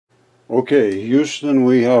Okay, Houston,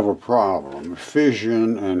 we have a problem.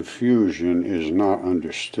 Fission and fusion is not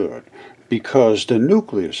understood because the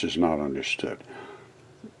nucleus is not understood.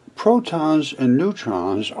 Protons and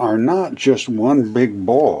neutrons are not just one big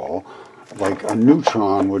ball, like a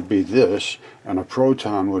neutron would be this and a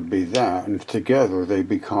proton would be that, and together they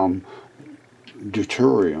become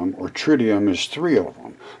deuterium, or tritium is three of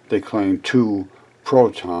them. They claim two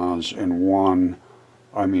protons and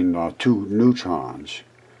two neutrons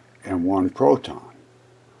and one proton.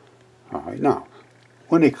 All right, now,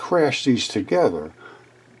 when they crash these together,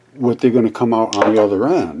 what they're going to come out on the other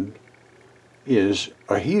end is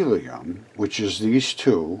a helium, which is these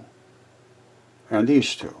two and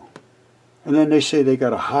these two. And then they say they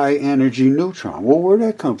got a high energy neutron. Well, where'd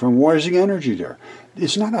that come from? Why is the energy there?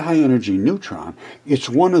 It's not a high energy neutron. It's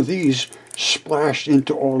one of these splashed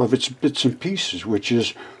into all of its bits and pieces, which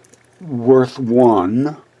is worth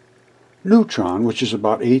one neutron, which is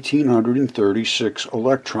about 1,836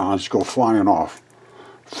 electrons go flying off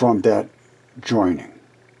from that joining.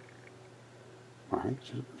 Right?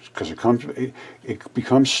 Because it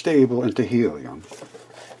becomes stable into helium.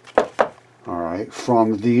 All right,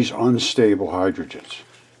 from these unstable hydrogens,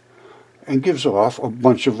 and gives off a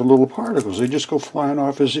bunch of little particles. They just go flying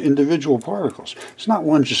off as individual particles. It's not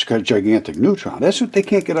one just got a gigantic neutron. That's what they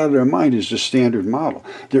can't get out of their mind, is the standard model.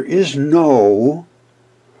 There is no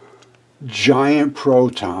giant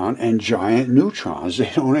proton and giant neutrons. They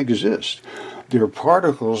don't exist. They're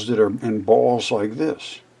particles that are in balls like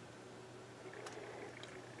this.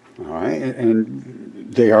 All right,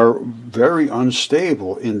 and they are very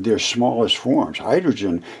unstable in their smallest forms.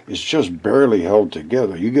 Hydrogen is just barely held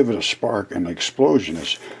together. You give it a spark and an explosion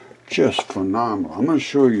is just phenomenal. I'm going to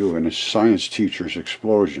show you in a science teacher's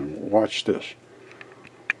explosion. Watch this.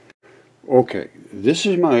 Okay, this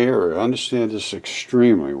is my area. I understand this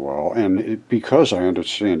extremely well, and because I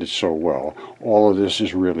understand it so well, all of this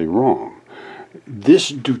is really wrong.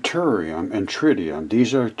 This deuterium and tritium,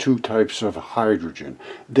 these are two types of hydrogen.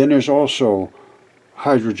 Then there's also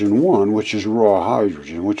hydrogen 1, which is raw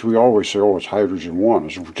hydrogen, which we always say, oh, it's hydrogen 1,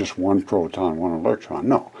 it's just one proton, one electron.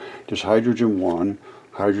 No, there's hydrogen 1,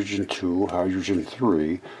 hydrogen 2, hydrogen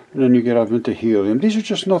 3, and then you get up into helium. These are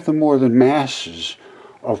just nothing more than masses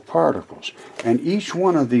of particles. And each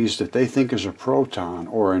one of these that they think is a proton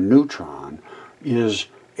or a neutron is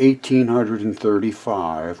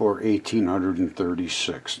 1,835 or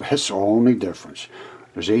 1,836. That's the only difference.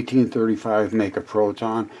 There's 1,835 make a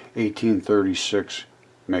proton, 1,836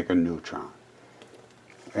 make a neutron.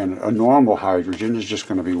 And a normal hydrogen is just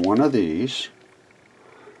going to be one of these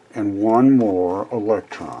and one more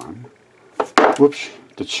electron, whoops,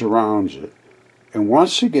 that surrounds it and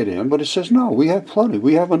wants to get in, but it says, no, we have plenty,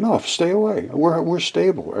 we have enough, stay away. We're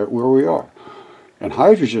stable at where we are. And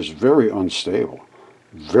hydrogen is very unstable.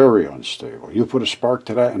 Very unstable. You put a spark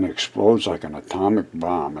to that and it explodes like an atomic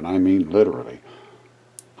bomb, and I mean literally.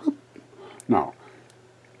 Now,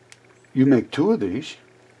 you make two of these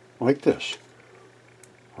like this.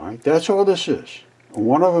 All right, that's all this is.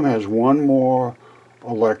 One of them has one more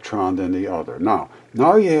electron than the other. Now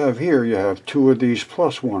you have here, you have two of these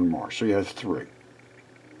plus one more, so you have three.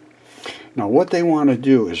 Now what they want to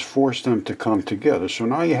do is force them to come together, so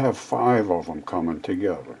now you have 5 of them coming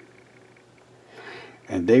together.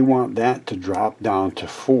 And they want that to drop down to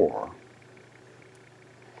 4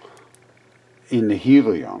 in the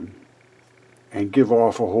helium and give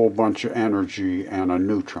off a whole bunch of energy and a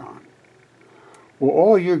neutron. Well,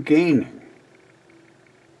 all you're gaining,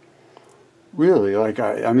 really, like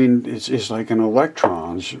I mean, it's like an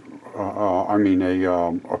electron's,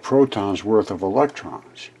 a proton's worth of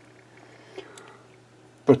electrons.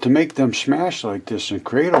 But to make them smash like this and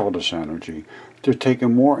create all this energy, they're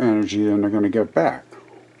taking more energy than they're going to get back.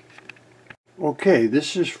 Okay,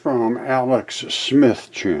 this is from Alex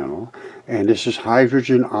Smith channel, and this is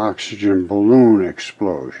hydrogen-oxygen balloon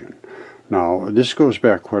explosion. Now, this goes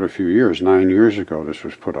back quite a few years. 9 years ago this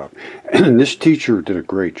was put up. And this teacher did a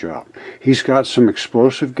great job. He's got some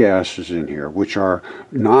explosive gases in here, which are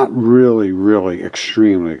not really, really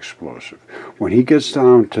extremely explosive. When he gets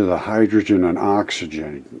down to the hydrogen and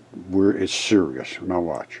oxygen, it's serious. Now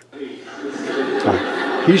watch.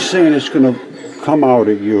 He's saying it's going to come out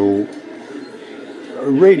at you,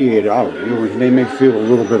 radiate out of you, and they may feel a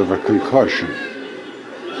little bit of a concussion.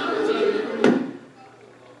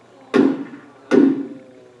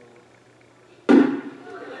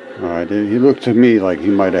 Alright, he looked to me like he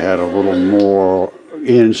might have had a little more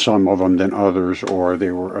in some of them than others, or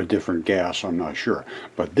they were a different gas, I'm not sure.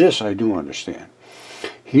 But this I do understand.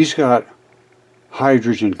 He's got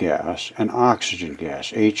hydrogen gas and oxygen gas,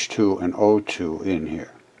 H2 and O2 in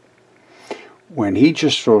here. when he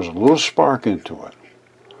just throws a little spark into it,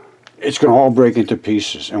 it's going to all break into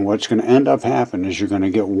pieces. And what's going to end up happening is you're going to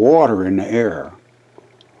get water in the air,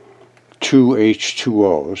 2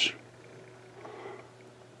 H2Os,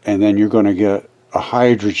 and then you're going to get a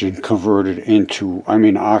hydrogen converted into,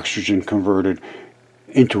 oxygen converted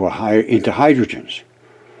into hydrogens.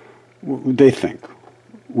 They think.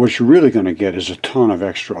 What you're really going to get is a ton of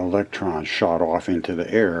extra electrons shot off into the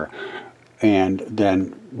air, and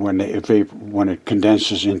then when it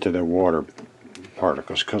condenses into the water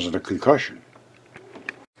particles because of the concussion.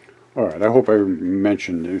 All right, I hope I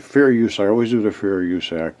mentioned the fair use. I always do the Fair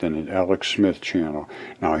Use Act in the Alex Smith channel.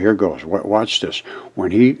 Now here goes. Watch this.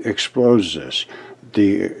 When he explodes this,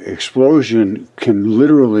 the explosion can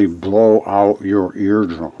literally blow out your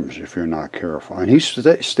eardrums if you're not careful. And he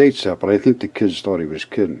states that, but I think the kids thought he was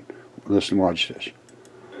kidding. Listen, watch this.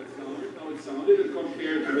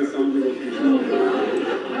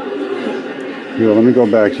 Here, let me go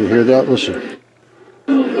back. You hear that? Listen.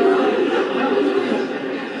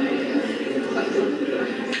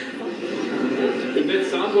 If that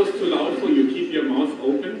sound was too loud for you, keep your mouth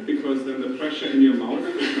open, because then the pressure in your mouth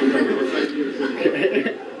will come back outside your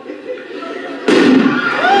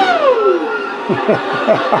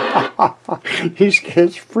These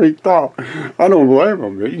kids freaked out. I don't blame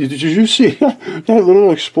them. Did you see that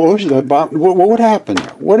little explosion? That bomb? What happened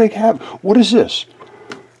there? What is this?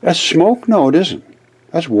 That's smoke? No, it isn't.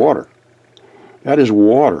 That's water. That is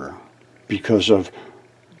water because of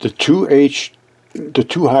the two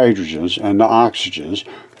hydrogens and the oxygens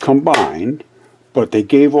combined, but they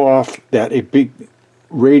gave off a big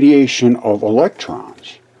radiation of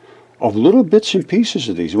electrons, of little bits and pieces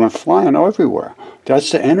of these. It went flying everywhere. That's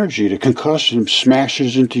the energy. The concussion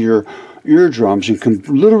smashes into your eardrums and can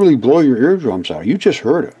literally blow your eardrums out. You just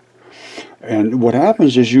heard it. And what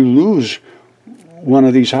happens is you lose one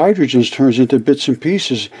of these hydrogens, turns into bits and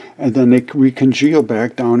pieces, and then they recongeal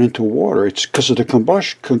back down into water. It's because of the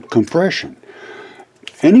compression.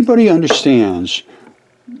 Anybody understands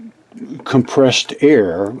compressed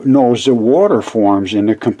air knows that water forms in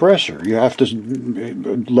the compressor. You have to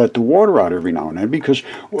let the water out every now and then, because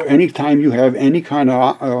anytime you have any kind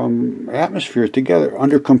of atmosphere together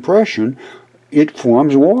under compression, it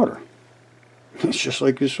forms water. It's just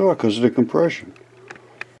like you saw, because of the compression.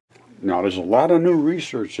 Now, there's a lot of new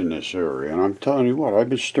research in this area, and I'm telling you what, I've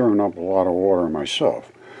been stirring up a lot of water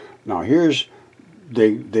myself. Now,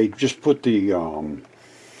 they just put the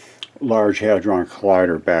Large Hadron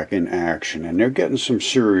Collider back in action, and they're getting some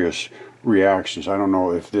serious reactions. I don't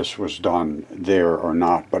know if this was done there or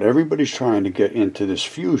not, but everybody's trying to get into this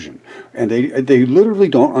fusion, and they literally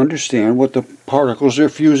don't understand what the particles they're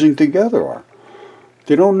fusing together are.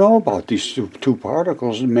 They don't know about these two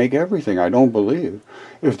particles that make everything, I don't believe.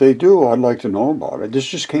 If they do, I'd like to know about it. This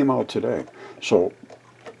just came out today. So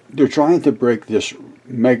they're trying to break this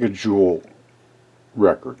megajoule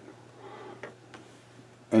record.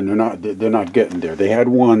 And they're not getting there. They had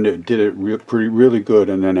one that did it really good,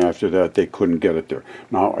 and then after that they couldn't get it there.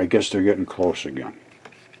 Now I guess they're getting close again.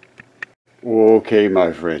 Okay,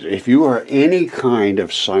 my friends, if you are any kind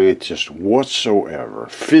of scientist whatsoever,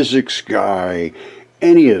 physics guy,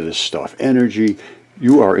 any of this stuff, energy,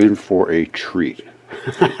 you are in for a treat.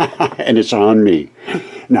 And it's on me.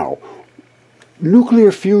 Now,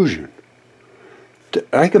 nuclear fusion.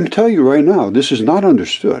 I can tell you right now, this is not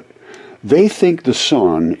understood. They think the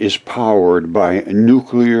sun is powered by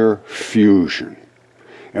nuclear fusion.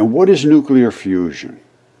 And what is nuclear fusion?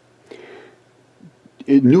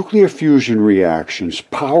 Nuclear fusion reactions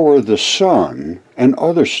power the sun and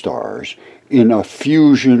other stars in a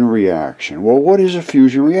fusion reaction. Well, what is a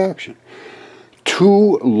fusion reaction?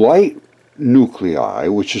 Two light nuclei,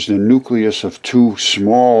 which is the nucleus of two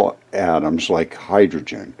small atoms like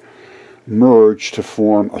hydrogen, merge to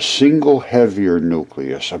form a single heavier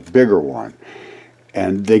nucleus, a bigger one,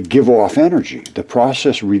 and they give off energy. The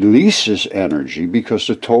process releases energy because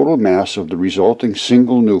the total mass of the resulting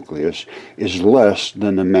single nucleus is less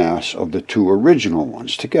than the mass of the two original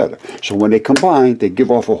ones together. So when they combine, they give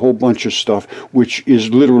off a whole bunch of stuff, which is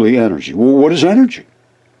literally energy. Well, what is energy?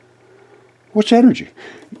 What's energy?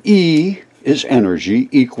 E is energy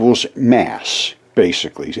equals mass,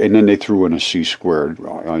 basically. And then they threw in a c squared,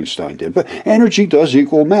 Einstein did. But energy does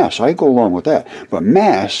equal mass. I go along with that. But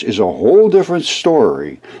mass is a whole different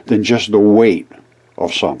story than just the weight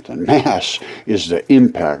of something. Mass is the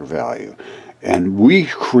impact value. And we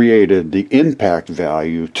created the impact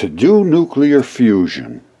value to do nuclear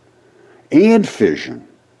fusion and fission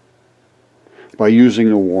by using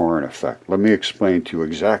the Warren effect. Let me explain to you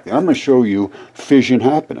exactly. I'm going to show you fission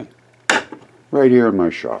happening right here in my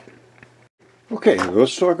shop. Okay,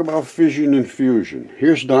 let's talk about fission and fusion.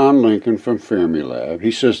 Here's Don Lincoln from Fermilab. He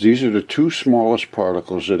says these are the two smallest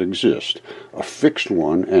particles that exist, a fixed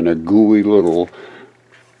one and a gooey little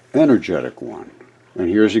energetic one. And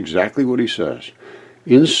here's exactly what he says.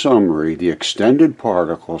 In summary, the extended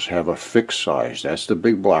particles have a fixed size. That's the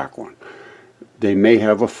big black one. They may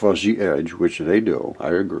have a fuzzy edge, which they do,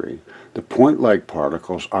 I agree. The point-like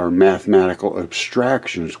particles are mathematical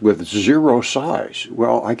abstractions with zero size.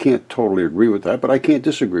 Well, I can't totally agree with that, but I can't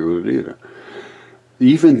disagree with it either.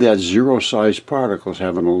 Even that zero-size particles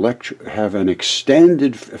have an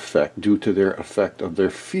extended effect due to their effect of their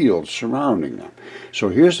field surrounding them. So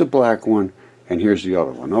here's the black one, and here's the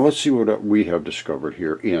other one. Now let's see what we have discovered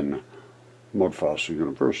here in Mud Fossil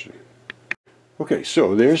University. Okay,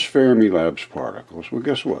 so there's Fermilab's particles. Well,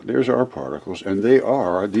 guess what? There's our particles, and they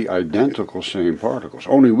are the identical same particles.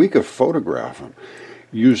 Only we could photograph them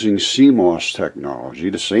using CMOS technology,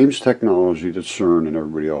 the same technology that CERN and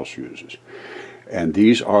everybody else uses. And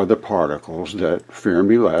these are the particles that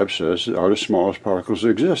Fermilab says are the smallest particles that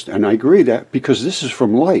exist. And I agree that because this is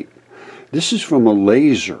from light. This is from a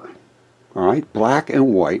laser. All right, black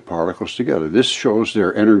and white particles together. This shows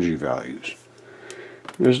their energy values.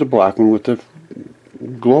 There's the black one with the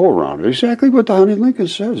glow around it. Exactly what Don Lincoln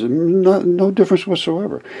says. No difference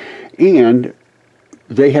whatsoever. And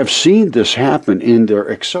they have seen this happen in their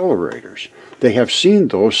accelerators. They have seen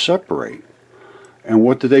those separate. And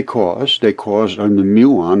what do they cause? They cause on the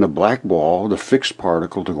muon, the black ball, the fixed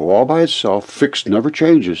particle, to go all by itself. Fixed never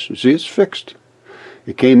changes. See, it's fixed.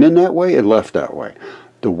 It came in that way, it left that way.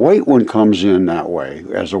 The white one comes in that way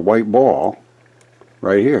as a white ball,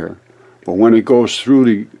 right here. But when it goes through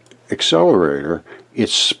the accelerator, it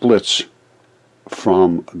splits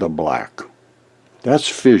from the black. That's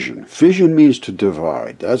fission. Fission means to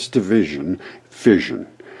divide. That's division, fission.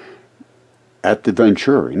 At the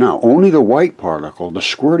venturi. Now, only the white particle, the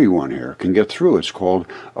squirty one here, can get through. It's called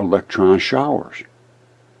electron showers.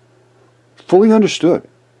 Fully understood.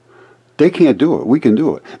 They can't do it. We can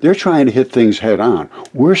do it. They're trying to hit things head on.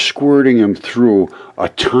 We're squirting them through a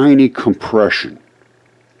tiny compression.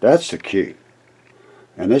 That's the key.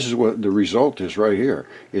 And this is what the result is right here,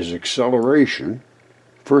 is acceleration,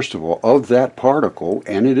 first of all, of that particle,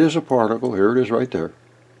 and it is a particle. Here it is right there.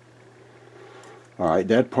 All right,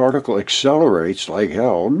 that particle accelerates like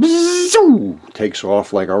hell, takes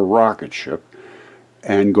off like a rocket ship,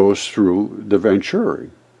 and goes through the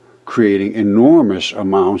venturi, creating enormous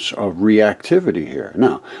amounts of reactivity here.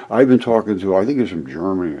 Now, I've been talking to, I think it's from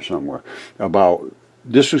Germany or somewhere, about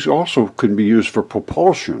this is also can be used for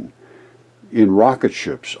propulsion in rocket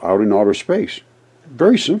ships out in outer space.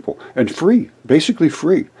 Very simple and free, basically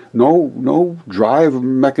free. No drive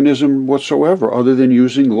mechanism whatsoever other than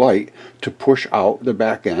using light to push out the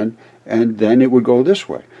back end, and then it would go this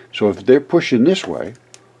way. So if they're pushing this way,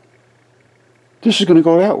 this is going to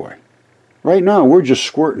go that way. Right now we're just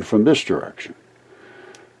squirting from this direction,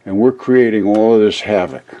 and we're creating all of this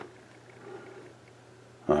havoc.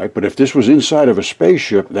 All right, but if this was inside of a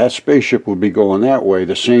spaceship, that spaceship would be going that way,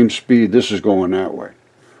 the same speed this is going that way.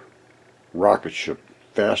 Rocket ship,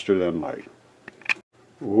 faster than light.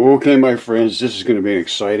 Okay, my friends, this is going to be an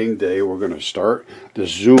exciting day. We're going to start the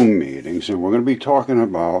Zoom meetings, and we're going to be talking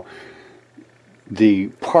about the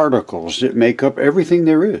particles that make up everything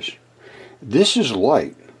there is. This is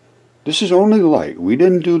light. This is only light. We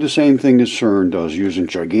didn't do the same thing that CERN does, using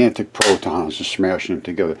gigantic protons and smashing them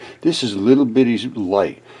together. This is little bitty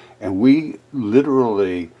light, and we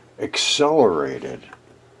literally accelerated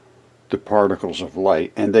the particles of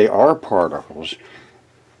light, and they are particles,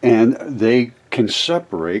 and they can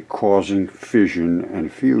separate, causing fission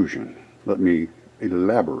and fusion. Let me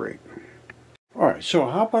elaborate. All right, so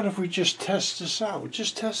how about if we just test this out?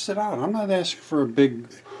 Just test it out. I'm not asking for a big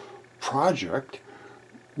project.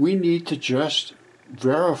 We need to just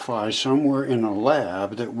verify somewhere in a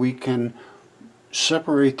lab that we can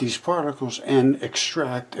separate these particles and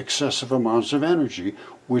extract excessive amounts of energy,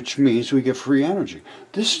 which means we get free energy.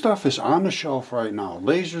 This stuff is on the shelf right now.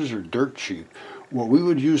 Lasers are dirt cheap. What we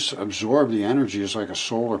would use to absorb the energy is like a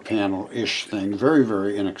solar panel-ish thing, very,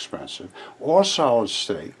 very inexpensive. All solid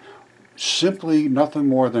state, simply nothing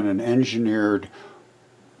more than an engineered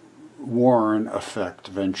Warren effect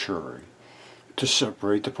venturi to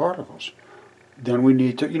separate the particles. Then we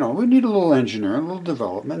need to, we need a little engineering, a little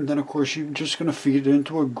development, and then of course you're just going to feed it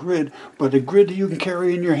into a grid, but a grid that you can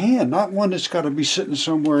carry in your hand, not one that's got to be sitting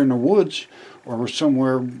somewhere in the woods or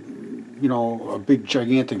somewhere, a big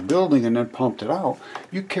gigantic building and then pumped it out.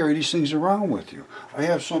 You carry these things around with you. I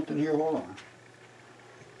have something here, hold on.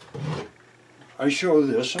 I show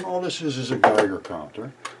this, and all this is a Geiger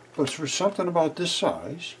counter, but for something about this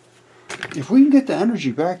size, if we can get the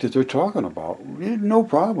energy back that they're talking about, no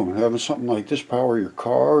problem having something like this power your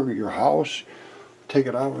car, your house, take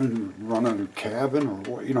it out and run in a cabin,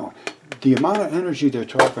 or you know, the amount of energy they're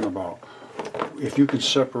talking about. If you can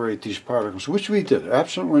separate these particles, which we did,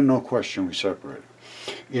 absolutely no question, we separated.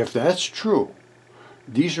 If that's true,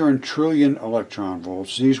 these are in trillion electron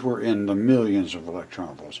volts. These were in the millions of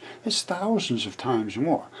electron volts. It's thousands of times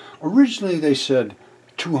more. Originally they said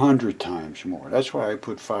 200 times more. That's why I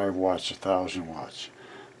put 5 watts, 1,000 watts.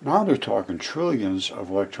 Now they're talking trillions of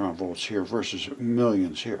electron volts here versus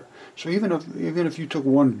millions here. So even if you took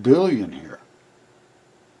 1 billion here,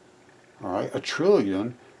 all right, a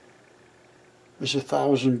trillion is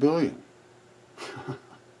 1,000 billion.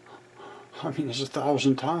 I mean, it's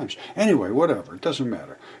 1,000 times. Anyway, whatever, it doesn't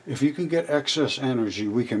matter. If you can get excess energy,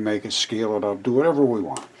 we can make it, scale it up, do whatever we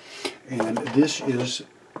want. And this is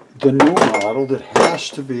the new model that has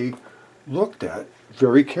to be looked at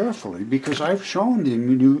very carefully, because I've shown the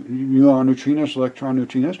muon neutrinos, electron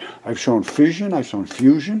neutrinos, I've shown fission, I've shown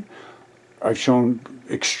fusion, I've shown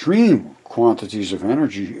extreme quantities of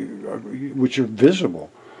energy which are visible.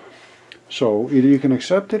 So either you can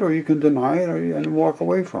accept it or you can deny it and walk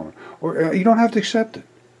away from it. Or you don't have to accept it.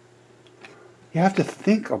 You have to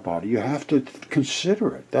think about it. You have to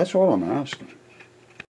consider it. That's all I'm asking.